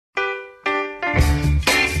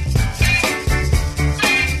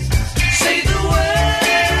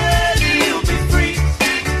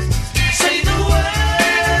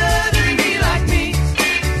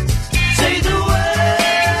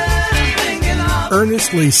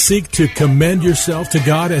earnestly seek to commend yourself to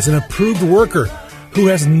God as an approved worker who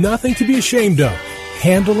has nothing to be ashamed of,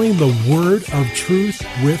 handling the word of truth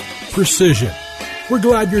with precision. We're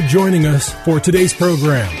glad you're joining us for today's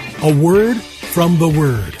program, A Word from the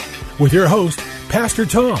Word, with your host, Pastor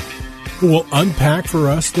Tom, who will unpack for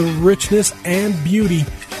us the richness and beauty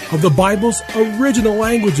of the Bible's original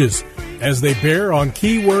languages as they bear on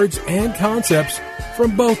key words and concepts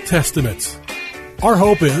from both Testaments. Our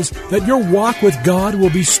hope is that your walk with God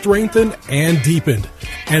will be strengthened and deepened,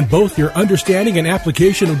 and both your understanding and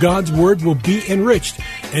application of God's Word will be enriched,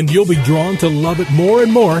 and you'll be drawn to love it more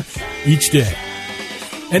and more each day.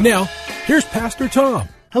 And now, here's Pastor Tom.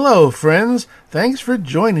 Hello, friends. Thanks for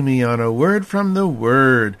joining me on A Word from the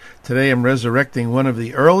Word. Today I'm resurrecting one of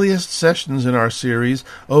the earliest sessions in our series,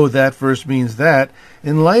 Oh, That Verse Means That,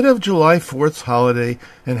 in light of July 4th's holiday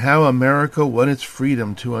and how America won its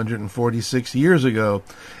freedom 246 years ago.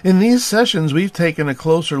 In these sessions, we've taken a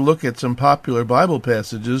closer look at some popular Bible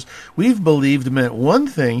passages we've believed meant one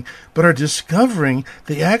thing, but are discovering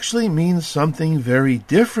they actually mean something very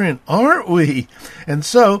different, aren't we? And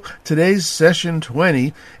so, today's session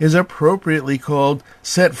 20 is appropriately called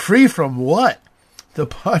Set Free From What? The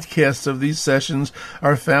podcasts of these sessions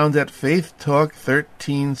are found at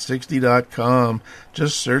faithtalk1360.com.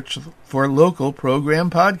 Just search for local program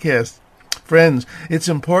podcast. Friends, it's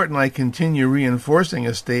important I continue reinforcing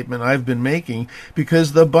a statement I've been making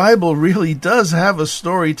because the Bible really does have a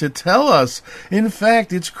story to tell us. In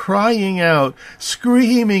fact, it's crying out,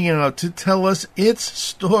 screaming out to tell us its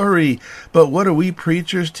story. But what do we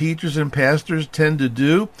preachers, teachers, and pastors tend to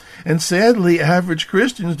do? And sadly, average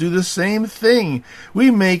Christians do the same thing.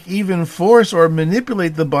 We make, even force, or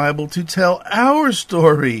manipulate the Bible to tell our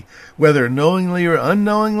story. Whether knowingly or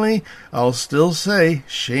unknowingly, I'll still say,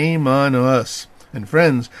 shame on us. And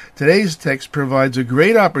friends, today's text provides a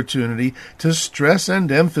great opportunity to stress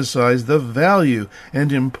and emphasize the value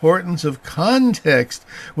and importance of context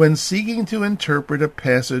when seeking to interpret a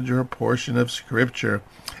passage or a portion of Scripture.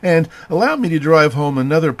 And allow me to drive home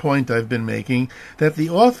another point I've been making, that the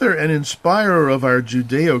author and inspirer of our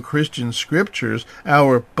Judeo-Christian scriptures,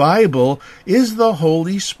 our Bible, is the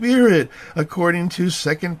Holy Spirit, according to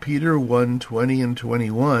 2 Peter 1:20 and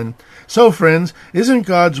 21. So, friends, isn't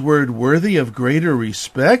God's Word worthy of greater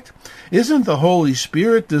respect? Isn't the Holy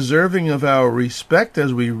Spirit deserving of our respect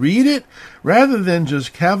as we read it, rather than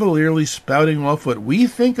just cavalierly spouting off what we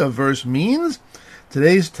think a verse means?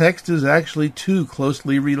 Today's text is actually two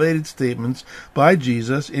closely related statements by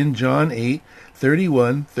Jesus in John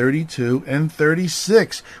 8:31, 32, and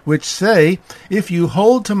 36, which say, "If you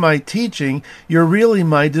hold to my teaching, you're really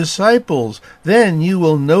my disciples. Then you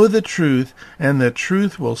will know the truth, and the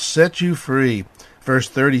truth will set you free." Verse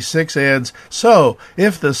 36 adds, "So,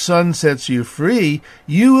 if the Son sets you free,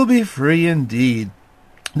 you will be free indeed."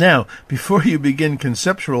 Now, before you begin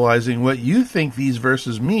conceptualizing what you think these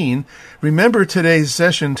verses mean, remember today's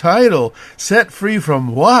session title, Set Free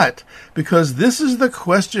From What? Because this is the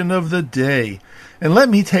question of the day. And let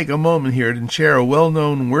me take a moment here and share a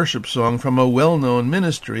well-known worship song from a well-known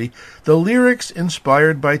ministry, the lyrics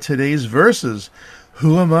inspired by today's verses.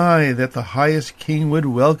 "Who am I that the highest King would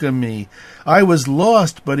welcome me? I was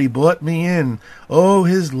lost, but he brought me in. Oh,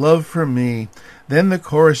 his love for me." Then the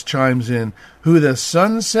chorus chimes in, "Who the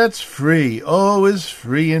Son sets free, oh, is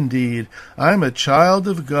free indeed. I'm a child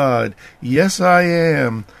of God, yes I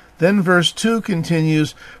am." Then verse 2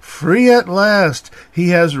 continues, "Free at last, he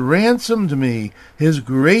has ransomed me. His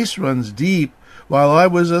grace runs deep. While I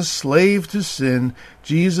was a slave to sin,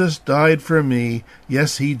 Jesus died for me.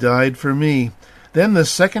 Yes, he died for me." Then the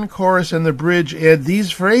second chorus and the bridge add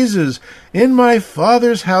these phrases, "In my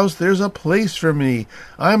Father's house there's a place for me.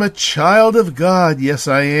 I'm a child of God, yes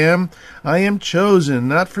I am. I am chosen,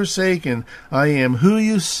 not forsaken. I am who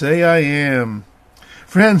you say I am."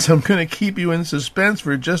 Friends, I'm going to keep you in suspense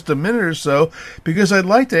for just a minute or so because I'd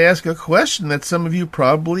like to ask a question that some of you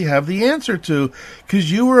probably have the answer to,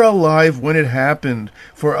 because you were alive when it happened.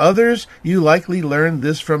 For others, you likely learned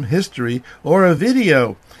this from history or a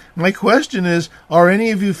video. My question is, are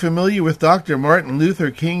any of you familiar with Dr. Martin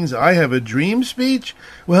Luther King's I Have a Dream speech?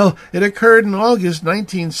 Well, it occurred in August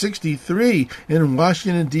 1963 in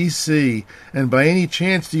Washington, D.C. And by any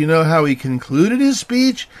chance, do you know how he concluded his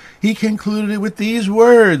speech? He concluded it with these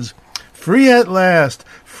words, "Free at last,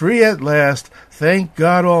 free at last. Thank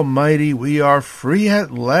God Almighty, we are free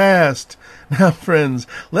at last." Now, friends,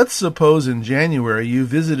 let's suppose in January you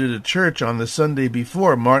visited a church on the Sunday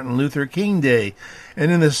before Martin Luther King Day,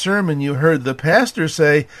 and in the sermon you heard the pastor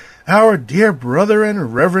say, "Our dear brother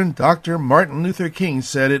and Reverend Dr. Martin Luther King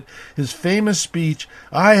said it, his famous speech,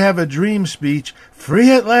 I Have a Dream speech,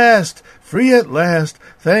 free at last, free at last.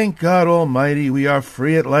 Thank God Almighty, we are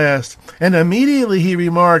free at last. And immediately he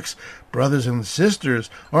remarks, brothers and sisters,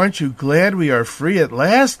 aren't you glad we are free at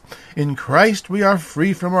last? In Christ we are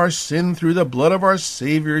free from our sin through the blood of our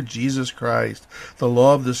Savior Jesus Christ. The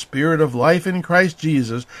law of the Spirit of life in Christ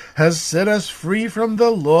Jesus has set us free from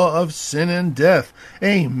the law of sin and death.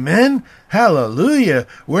 Amen. Hallelujah.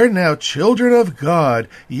 We're now children of God.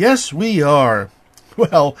 Yes, we are.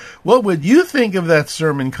 Well, what would you think of that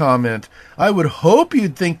sermon comment? I would hope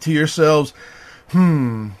you'd think to yourselves,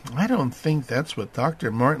 I don't think that's what Dr.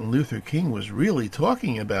 Martin Luther King was really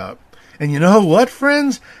talking about. And you know what,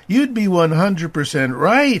 friends? You'd be 100%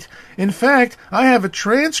 right. In fact, I have a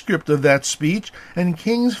transcript of that speech, and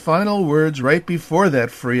King's final words right before that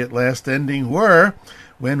free at last ending were,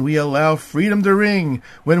 when we allow freedom to ring,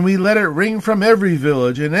 when we let it ring from every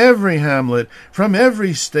village and every hamlet, from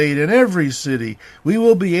every state and every city, we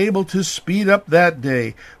will be able to speed up that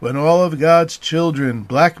day when all of God's children,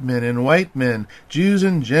 black men and white men, Jews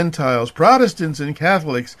and Gentiles, Protestants and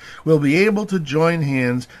Catholics, will be able to join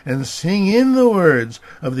hands and sing in the words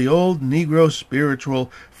of the old Negro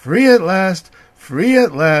spiritual, free at last,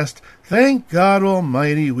 thank God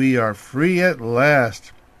Almighty, we are free at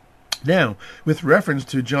last. Now, with reference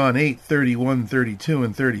to John 8:31, 32,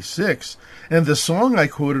 and 36, and the song I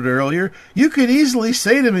quoted earlier, you could easily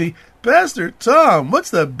say to me, Pastor Tom, what's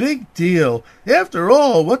the big deal? After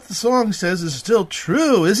all, what the song says is still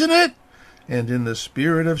true, isn't it? And in the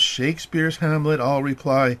spirit of Shakespeare's Hamlet, I'll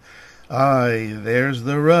reply, aye, there's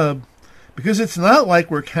the rub. Because it's not like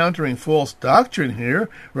we're countering false doctrine here,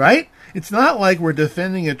 right? It's not like we're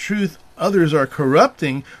defending a truth others are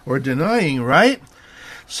corrupting or denying, right?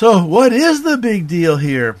 So what is the big deal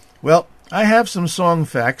here? Well, I have some song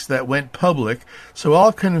facts that went public, so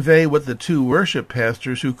I'll convey what the two worship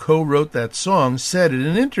pastors who co-wrote that song said in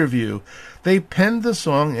an interview. They penned the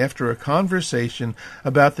song after a conversation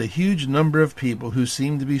about the huge number of people who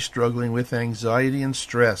seem to be struggling with anxiety and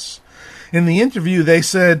stress. In the interview, they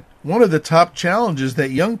said, one of the top challenges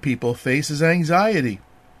that young people face is anxiety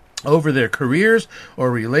over their careers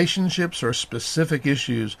or relationships or specific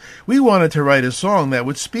issues. We wanted to write a song that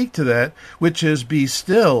would speak to that, which is Be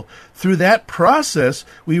Still. Through that process,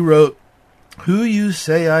 we wrote Who You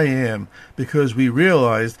Say I Am, because we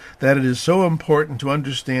realized that it is so important to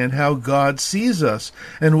understand how God sees us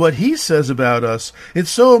and what He says about us.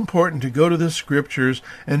 It's so important to go to the Scriptures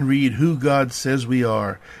and read who God says we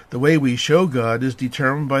are. The way we show God is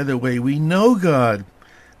determined by the way we know God.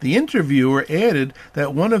 The interviewer added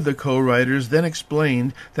that one of the co-writers then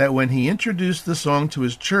explained that when he introduced the song to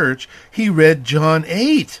his church, he read John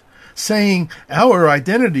 8, saying, our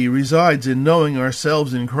identity resides in knowing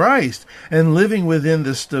ourselves in Christ and living within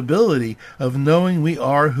the stability of knowing we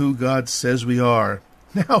are who God says we are.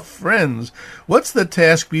 Now, friends, what's the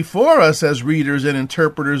task before us as readers and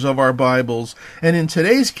interpreters of our Bibles? And in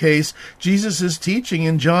today's case, Jesus' teaching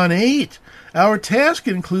in John 8. Our task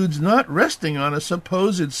includes not resting on a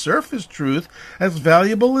supposed surface truth, as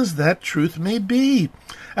valuable as that truth may be.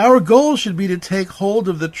 Our goal should be to take hold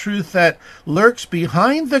of the truth that lurks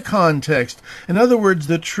behind the context. In other words,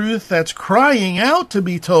 the truth that's crying out to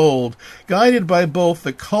be told, guided by both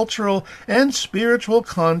the cultural and spiritual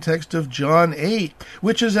context of John 8,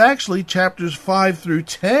 which is actually chapters 5 through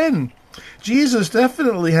 10. Jesus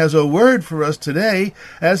definitely has a word for us today,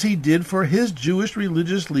 as he did for his Jewish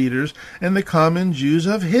religious leaders and the common Jews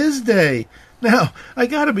of his day. Now, I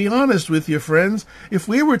gotta be honest with you, friends. If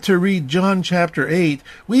we were to read John chapter 8,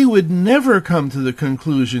 we would never come to the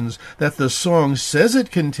conclusions that the song says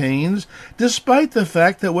it contains, despite the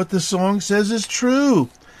fact that what the song says is true.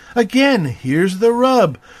 Again, here's the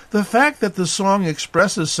rub. The fact that the song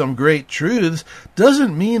expresses some great truths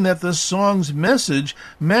doesn't mean that the song's message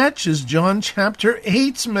matches John chapter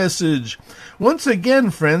 8's message. Once again,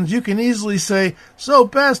 friends, you can easily say, so,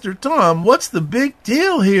 Pastor Tom, what's the big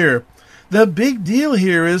deal here? The big deal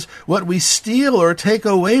here is what we steal or take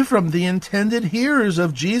away from the intended hearers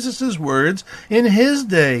of Jesus' words in his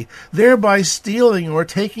day, thereby stealing or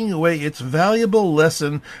taking away its valuable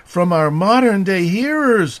lesson from our modern-day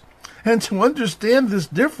hearers. And to understand this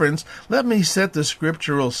difference, let me set the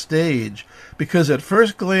scriptural stage, because at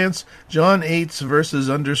first glance, John 8's verses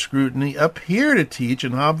under scrutiny appear to teach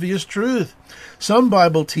an obvious truth. Some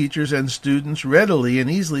Bible teachers and students readily and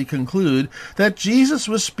easily conclude that Jesus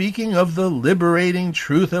was speaking of the liberating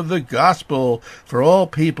truth of the gospel for all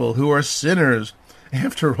people who are sinners.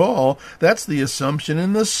 After all, that's the assumption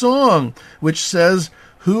in the song, which says,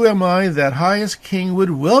 who am I that highest king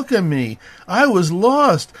would welcome me? I was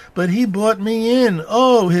lost, but he brought me in.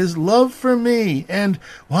 Oh, his love for me. And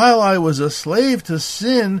while I was a slave to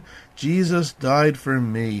sin, Jesus died for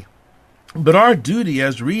me. But our duty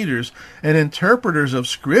as readers and interpreters of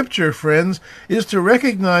Scripture, friends, is to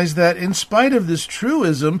recognize that in spite of this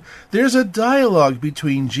truism, there's a dialogue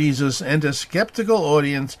between Jesus and a skeptical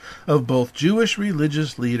audience of both Jewish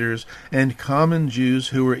religious leaders and common Jews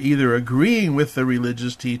who were either agreeing with the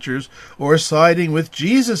religious teachers or siding with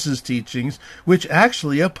Jesus' teachings, which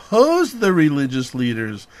actually opposed the religious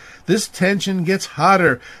leaders. This tension gets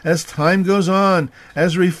hotter as time goes on,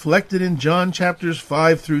 as reflected in John chapters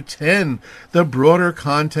 5 through 10, the broader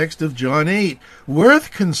context of John 8,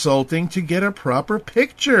 worth consulting to get a proper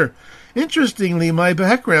picture. Interestingly, my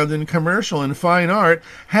background in commercial and fine art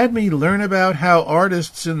had me learn about how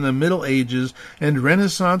artists in the Middle Ages and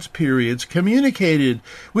Renaissance periods communicated,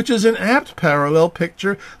 which is an apt parallel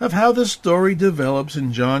picture of how the story develops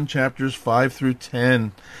in John chapters 5 through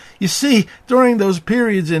 10. You see, during those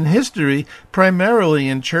periods in history, primarily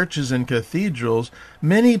in churches and cathedrals,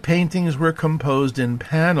 many paintings were composed in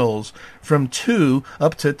panels, from 2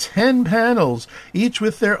 up to 10 panels, each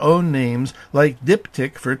with their own names, like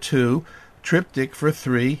diptych for 2, triptych for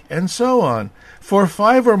 3, and so on. For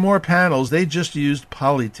 5 or more panels, they just used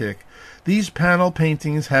polytych. These panel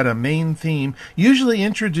paintings had a main theme, usually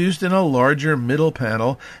introduced in a larger middle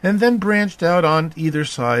panel, and then branched out on either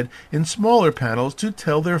side in smaller panels to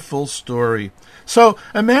tell their full story. So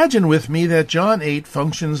imagine with me that John 8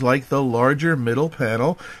 functions like the larger middle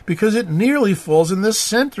panel because it nearly falls in the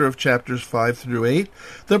center of chapters 5 through 8,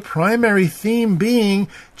 the primary theme being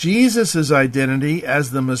Jesus' identity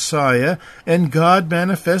as the Messiah and God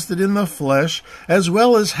manifested in the flesh, as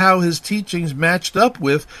well as how his teachings matched up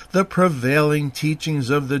with the prevailing teachings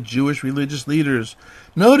of the Jewish religious leaders.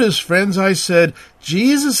 Notice, friends, I said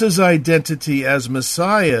Jesus' identity as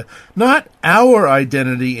Messiah, not our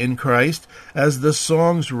identity in Christ, as the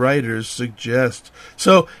song's writers suggest.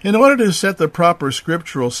 So, in order to set the proper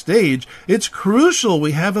scriptural stage, it's crucial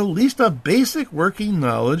we have at least a basic working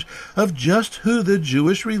knowledge of just who the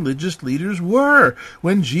Jewish religious leaders were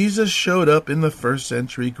when Jesus showed up in the first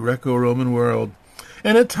century Greco-Roman world.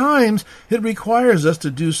 And at times, it requires us to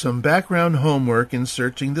do some background homework in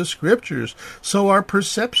searching the Scriptures, so our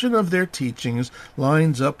perception of their teachings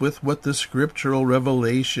lines up with what the scriptural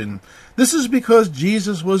revelation. This is because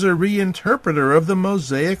Jesus was a reinterpreter of the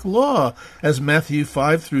Mosaic Law, as Matthew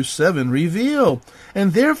 5 through 7 reveal,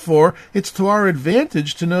 and therefore it's to our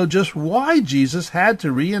advantage to know just why Jesus had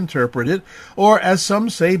to reinterpret it, or as some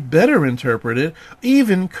say, better interpret it,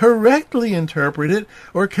 even correctly interpret it,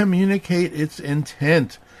 or communicate its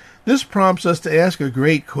intent. This prompts us to ask a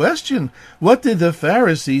great question. What did the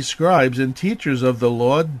Pharisees, scribes, and teachers of the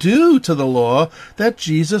law do to the law that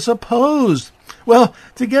Jesus opposed? Well,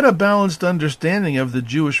 to get a balanced understanding of the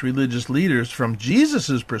Jewish religious leaders from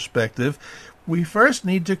Jesus' perspective, we first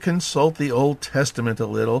need to consult the Old Testament a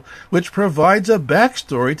little, which provides a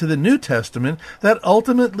backstory to the New Testament that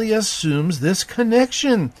ultimately assumes this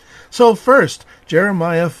connection. So first,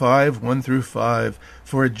 Jeremiah 5, 1 through 5,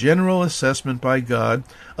 for a general assessment by God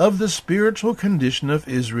of the spiritual condition of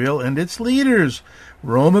Israel and its leaders.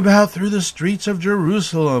 Roam about through the streets of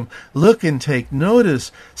Jerusalem. Look and take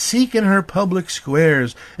notice. Seek in her public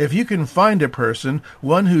squares. If you can find a person,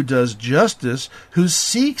 one who does justice, who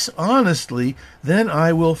seeks honestly, then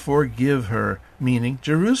I will forgive her, meaning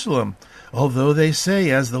Jerusalem. Although they say,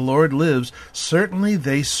 as the Lord lives, certainly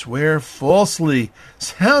they swear falsely.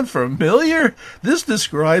 Sound familiar? This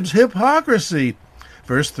describes hypocrisy.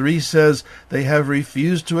 Verse 3 says, they have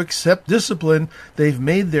refused to accept discipline. They've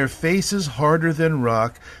made their faces harder than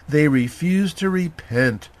rock. They refuse to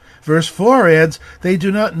repent. Verse 4 adds, they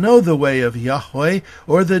do not know the way of Yahweh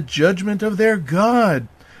or the judgment of their God.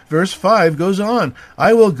 Verse 5 goes on,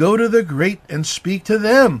 I will go to the great and speak to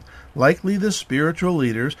them. Likely the spiritual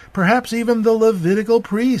leaders, perhaps even the Levitical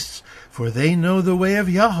priests, for they know the way of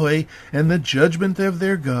Yahweh and the judgment of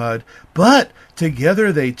their God. But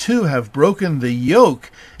together they too have broken the yoke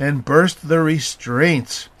and burst the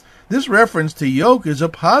restraints. This reference to yoke is a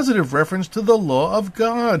positive reference to the law of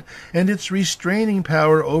God and its restraining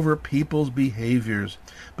power over people's behaviors.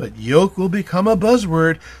 But yoke will become a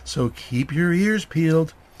buzzword, so keep your ears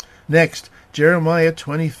peeled. Next, Jeremiah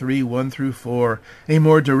 23, 1 through 4, a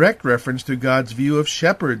more direct reference to God's view of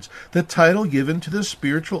shepherds, the title given to the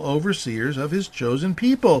spiritual overseers of his chosen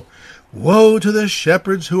people. Woe to the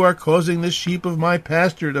shepherds who are causing the sheep of my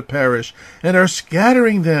pasture to perish, and are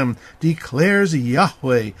scattering them, declares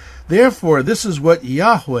Yahweh. Therefore, this is what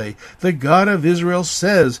Yahweh, the God of Israel,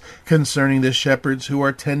 says concerning the shepherds who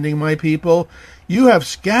are tending my people. You have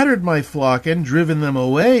scattered my flock and driven them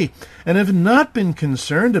away, and have not been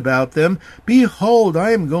concerned about them. Behold,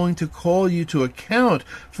 I am going to call you to account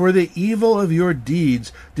for the evil of your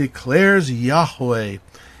deeds, declares Yahweh.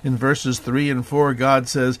 In verses 3 and 4, God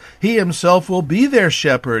says, He Himself will be their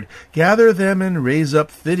shepherd, gather them and raise up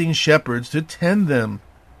fitting shepherds to tend them.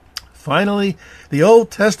 Finally, the Old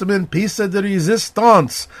Testament piece de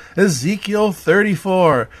resistance, Ezekiel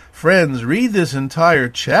 34. Friends, read this entire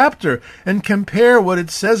chapter and compare what it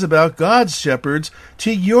says about God's shepherds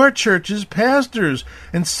to your church's pastors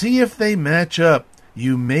and see if they match up.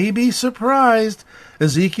 You may be surprised.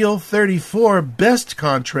 Ezekiel 34 best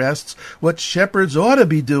contrasts what shepherds ought to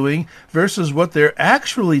be doing versus what they're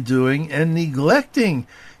actually doing and neglecting.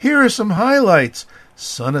 Here are some highlights.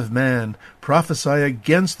 Son of man, prophesy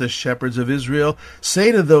against the shepherds of Israel.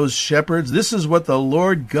 Say to those shepherds, this is what the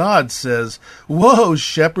Lord God says. Woe,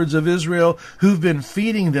 shepherds of Israel, who've been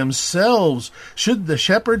feeding themselves. Should the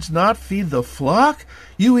shepherds not feed the flock?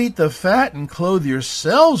 You eat the fat and clothe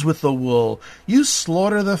yourselves with the wool. You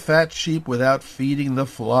slaughter the fat sheep without feeding the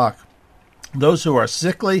flock. Those who are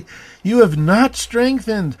sickly, you have not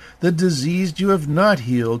strengthened. The diseased you have not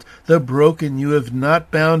healed. The broken you have not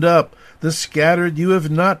bound up. The scattered you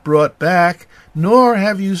have not brought back, nor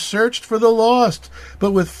have you searched for the lost,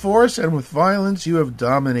 but with force and with violence you have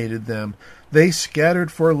dominated them. They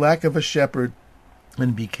scattered for lack of a shepherd,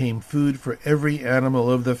 and became food for every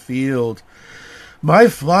animal of the field. My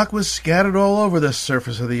flock was scattered all over the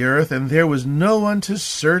surface of the earth, and there was no one to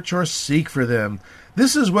search or seek for them.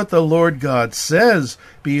 This is what the Lord God says,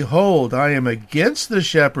 Behold, I am against the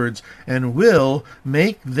shepherds, and will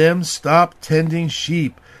make them stop tending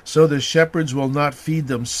sheep, so the shepherds will not feed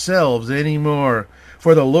themselves any more.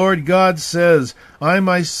 For the Lord God says, I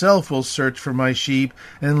myself will search for my sheep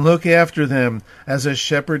and look after them. As a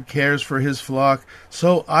shepherd cares for his flock,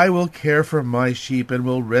 so I will care for my sheep and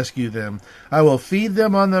will rescue them. I will feed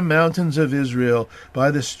them on the mountains of Israel,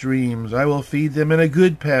 by the streams. I will feed them in a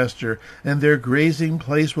good pasture, and their grazing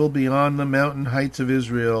place will be on the mountain heights of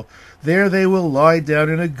Israel. There they will lie down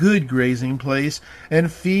in a good grazing place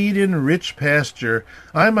and feed in rich pasture.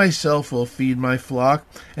 I myself will feed my flock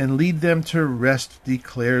and lead them to rest,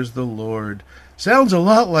 declares the Lord. Sounds a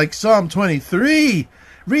lot like Psalm 23.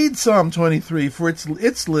 Read Psalm 23 for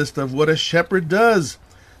its list of what a shepherd does.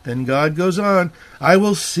 Then God goes on, I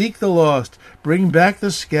will seek the lost, bring back the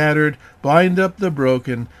scattered, bind up the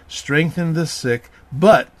broken, strengthen the sick,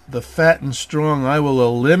 but the fat and strong I will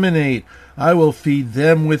eliminate. I will feed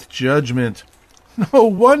them with judgment. No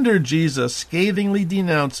wonder Jesus scathingly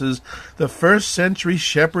denounces the first-century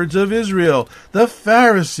shepherds of Israel, the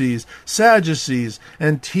Pharisees, Sadducees,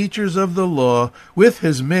 and teachers of the law, with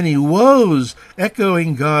his many woes,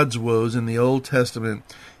 echoing God's woes in the Old Testament.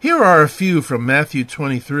 Here are a few from Matthew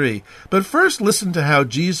 23, but first listen to how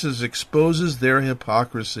Jesus exposes their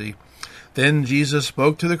hypocrisy. Then Jesus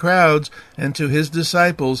spoke to the crowds and to his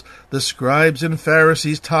disciples. The scribes and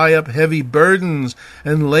Pharisees tie up heavy burdens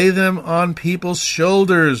and lay them on people's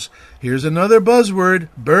shoulders. Here's another buzzword,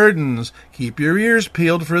 burdens. Keep your ears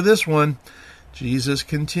peeled for this one. Jesus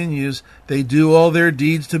continues, they do all their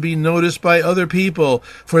deeds to be noticed by other people,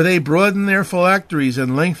 for they broaden their phylacteries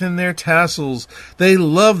and lengthen their tassels. They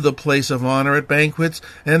love the place of honor at banquets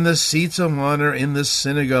and the seats of honor in the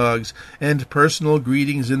synagogues and personal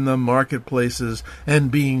greetings in the marketplaces and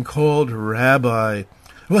being called rabbi.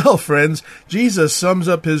 Well, friends, Jesus sums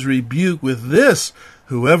up his rebuke with this,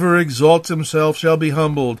 whoever exalts himself shall be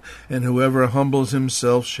humbled, and whoever humbles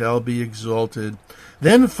himself shall be exalted.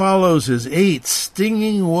 Then follows his 8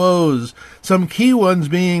 stinging woes, some key ones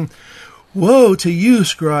being, Woe to you,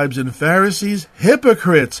 scribes and Pharisees,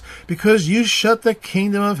 hypocrites, because you shut the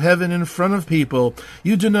kingdom of heaven in front of people.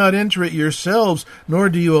 You do not enter it yourselves, nor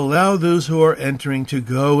do you allow those who are entering to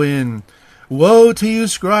go in. Woe to you,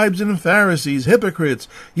 scribes and Pharisees, hypocrites!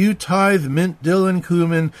 You tithe mint, dill, and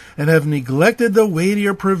cumin, and have neglected the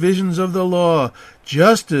weightier provisions of the law,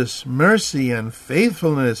 justice, mercy, and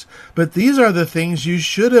faithfulness. But these are the things you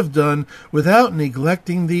should have done without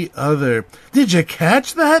neglecting the other. Did you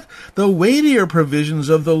catch that? The weightier provisions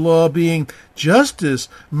of the law being justice,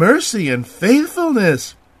 mercy, and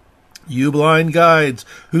faithfulness. You blind guides,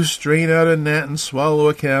 who strain out a gnat and swallow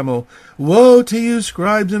a camel. Woe to you,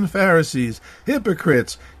 scribes and Pharisees,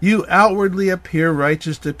 hypocrites! You outwardly appear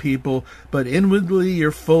righteous to people, but inwardly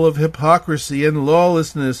you're full of hypocrisy and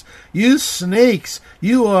lawlessness. You snakes,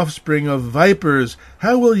 you offspring of vipers,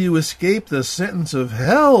 how will you escape the sentence of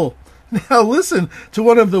hell? Now listen to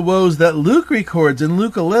one of the woes that Luke records in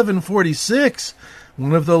Luke 11:46.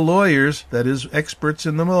 One of the lawyers, that is, experts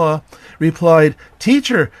in the law, replied,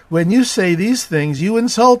 Teacher, when you say these things, you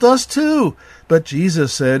insult us too. But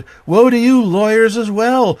Jesus said, Woe to you, lawyers, as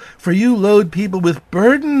well, for you load people with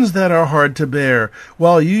burdens that are hard to bear,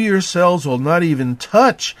 while you yourselves will not even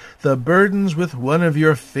touch the burdens with one of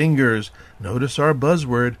your fingers. Notice our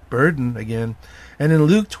buzzword, burden, again. And in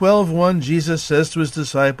Luke 12:1, Jesus says to his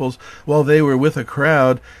disciples while they were with a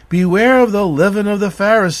crowd, "Beware of the leaven of the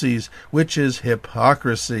Pharisees, which is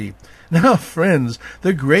hypocrisy." Now, friends,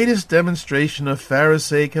 the greatest demonstration of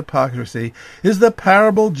Pharisaic hypocrisy is the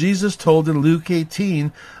parable Jesus told in Luke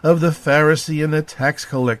 18 of the Pharisee and the tax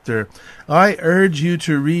collector. I urge you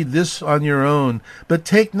to read this on your own, but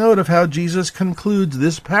take note of how Jesus concludes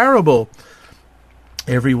this parable.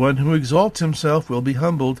 Everyone who exalts himself will be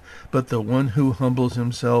humbled, but the one who humbles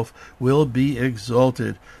himself will be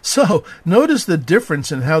exalted. So, notice the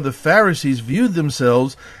difference in how the Pharisees viewed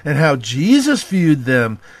themselves and how Jesus viewed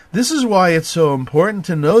them. This is why it's so important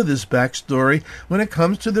to know this backstory when it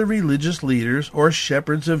comes to the religious leaders or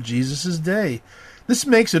shepherds of Jesus' day. This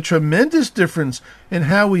makes a tremendous difference in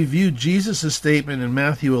how we view Jesus' statement in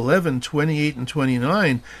Matthew 11:28 and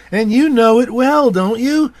 29, and you know it well, don't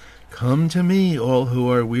you? Come to me, all who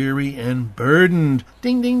are weary and burdened.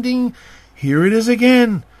 Ding, ding, ding. Here it is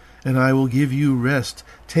again. And I will give you rest.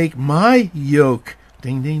 Take my yoke.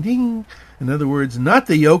 Ding, ding, ding. In other words, not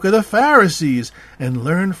the yoke of the Pharisees. And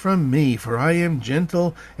learn from me, for I am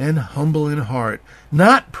gentle and humble in heart,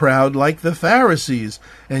 not proud like the Pharisees.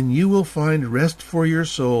 And you will find rest for your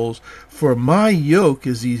souls. For my yoke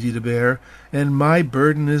is easy to bear, and my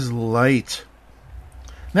burden is light.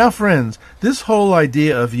 Now, friends, this whole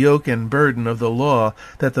idea of yoke and burden of the law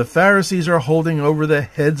that the Pharisees are holding over the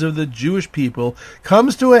heads of the Jewish people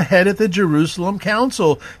comes to a head at the Jerusalem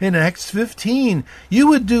Council in Acts 15. You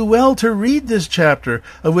would do well to read this chapter,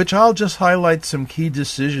 of which I'll just highlight some key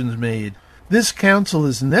decisions made. This council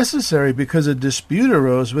is necessary because a dispute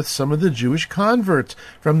arose with some of the Jewish converts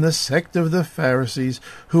from the sect of the Pharisees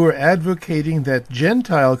who were advocating that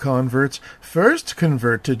Gentile converts first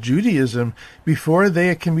convert to Judaism before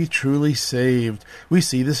they can be truly saved. We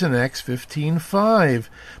see this in Acts 15:5.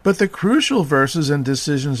 But the crucial verses and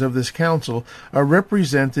decisions of this council are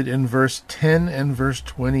represented in verse 10 and verse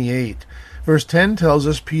 28. Verse 10 tells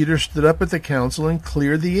us Peter stood up at the council and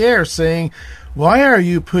cleared the air, saying, "Why are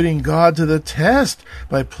you putting God to the test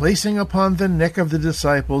by placing upon the neck of the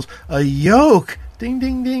disciples a yoke, ding,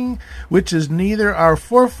 ding, ding, which is neither our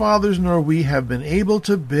forefathers nor we have been able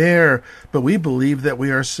to bear, but we believe that we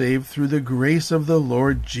are saved through the grace of the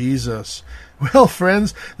Lord Jesus." Well,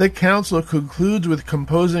 friends, the council concludes with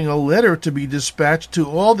composing a letter to be dispatched to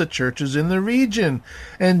all the churches in the region,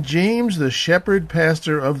 and James, the shepherd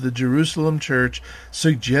pastor of the Jerusalem church,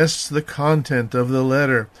 suggests the content of the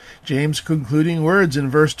letter. James' concluding words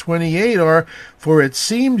in verse 28 are, "For it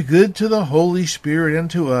seemed good to the Holy Spirit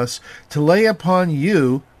and to us to lay upon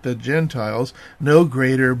you," the Gentiles, "no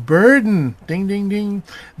greater burden," ding, ding, ding,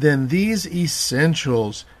 "than these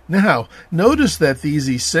essentials." Now, notice that these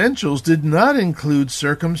essentials did not include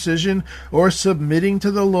circumcision or submitting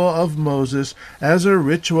to the law of Moses as a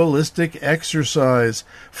ritualistic exercise.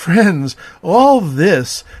 Friends, all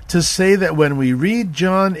this to say that when we read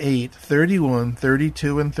John 8:31,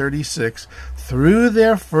 32, and 36 through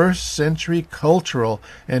their first century cultural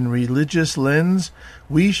and religious lens,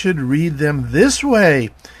 we should read them this way: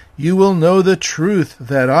 "You will know the truth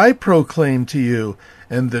that I proclaim to you,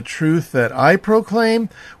 and the truth that I proclaim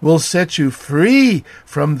will set you free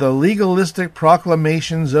from the legalistic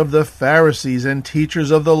proclamations of the Pharisees and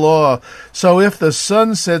teachers of the law. So if the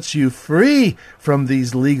Son sets you free from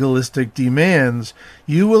these legalistic demands,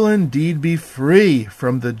 you will indeed be free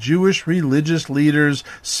from the Jewish religious leaders'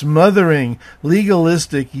 smothering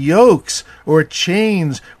legalistic yokes or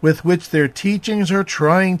chains with which their teachings are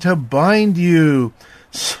trying to bind you."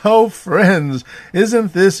 So, friends,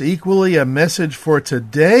 isn't this equally a message for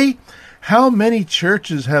today? How many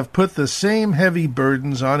churches have put the same heavy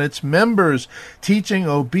burdens on its members, teaching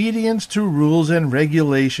obedience to rules and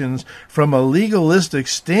regulations from a legalistic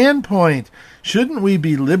standpoint? Shouldn't we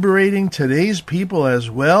be liberating today's people as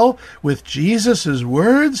well with Jesus'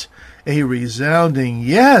 words? A resounding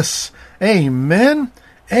yes. Amen.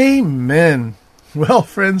 Amen. Well,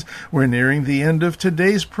 friends, we're nearing the end of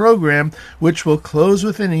today's program, which will close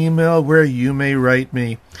with an email where you may write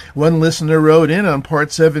me. One listener wrote in on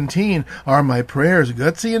part 17, "Are my prayers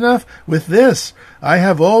gutsy enough?" with this: "I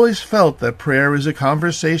have always felt that prayer is a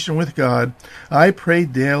conversation with God. I pray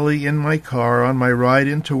daily in my car on my ride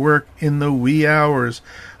into work in the wee hours.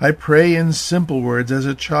 I pray in simple words as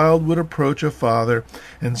a child would approach a father,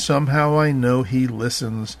 and somehow I know he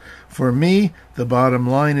listens. For me, the bottom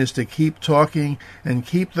line is to keep talking and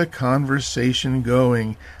keep the conversation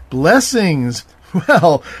going. Blessings!"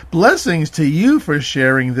 Well, blessings to you for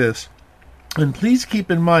sharing this. And please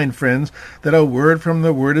keep in mind, friends, that A Word from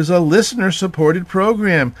the Word is a listener-supported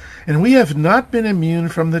program, and we have not been immune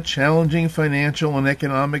from the challenging financial and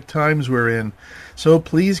economic times we're in. So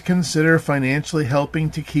please consider financially helping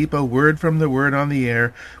to keep A Word from the Word on the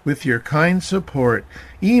air with your kind support.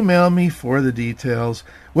 Email me for the details.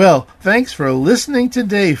 Well, thanks for listening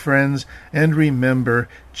today, friends, and remember,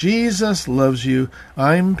 Jesus loves you.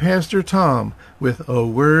 I'm Pastor Tom with A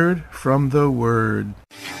Word from the Word.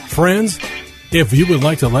 Friends, if you would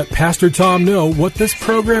like to let Pastor Tom know what this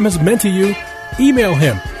program has meant to you, email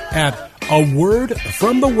him at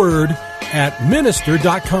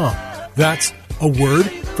awordfromtheword@minister.com. That's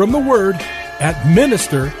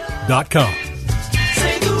awordfromtheword@minister.com.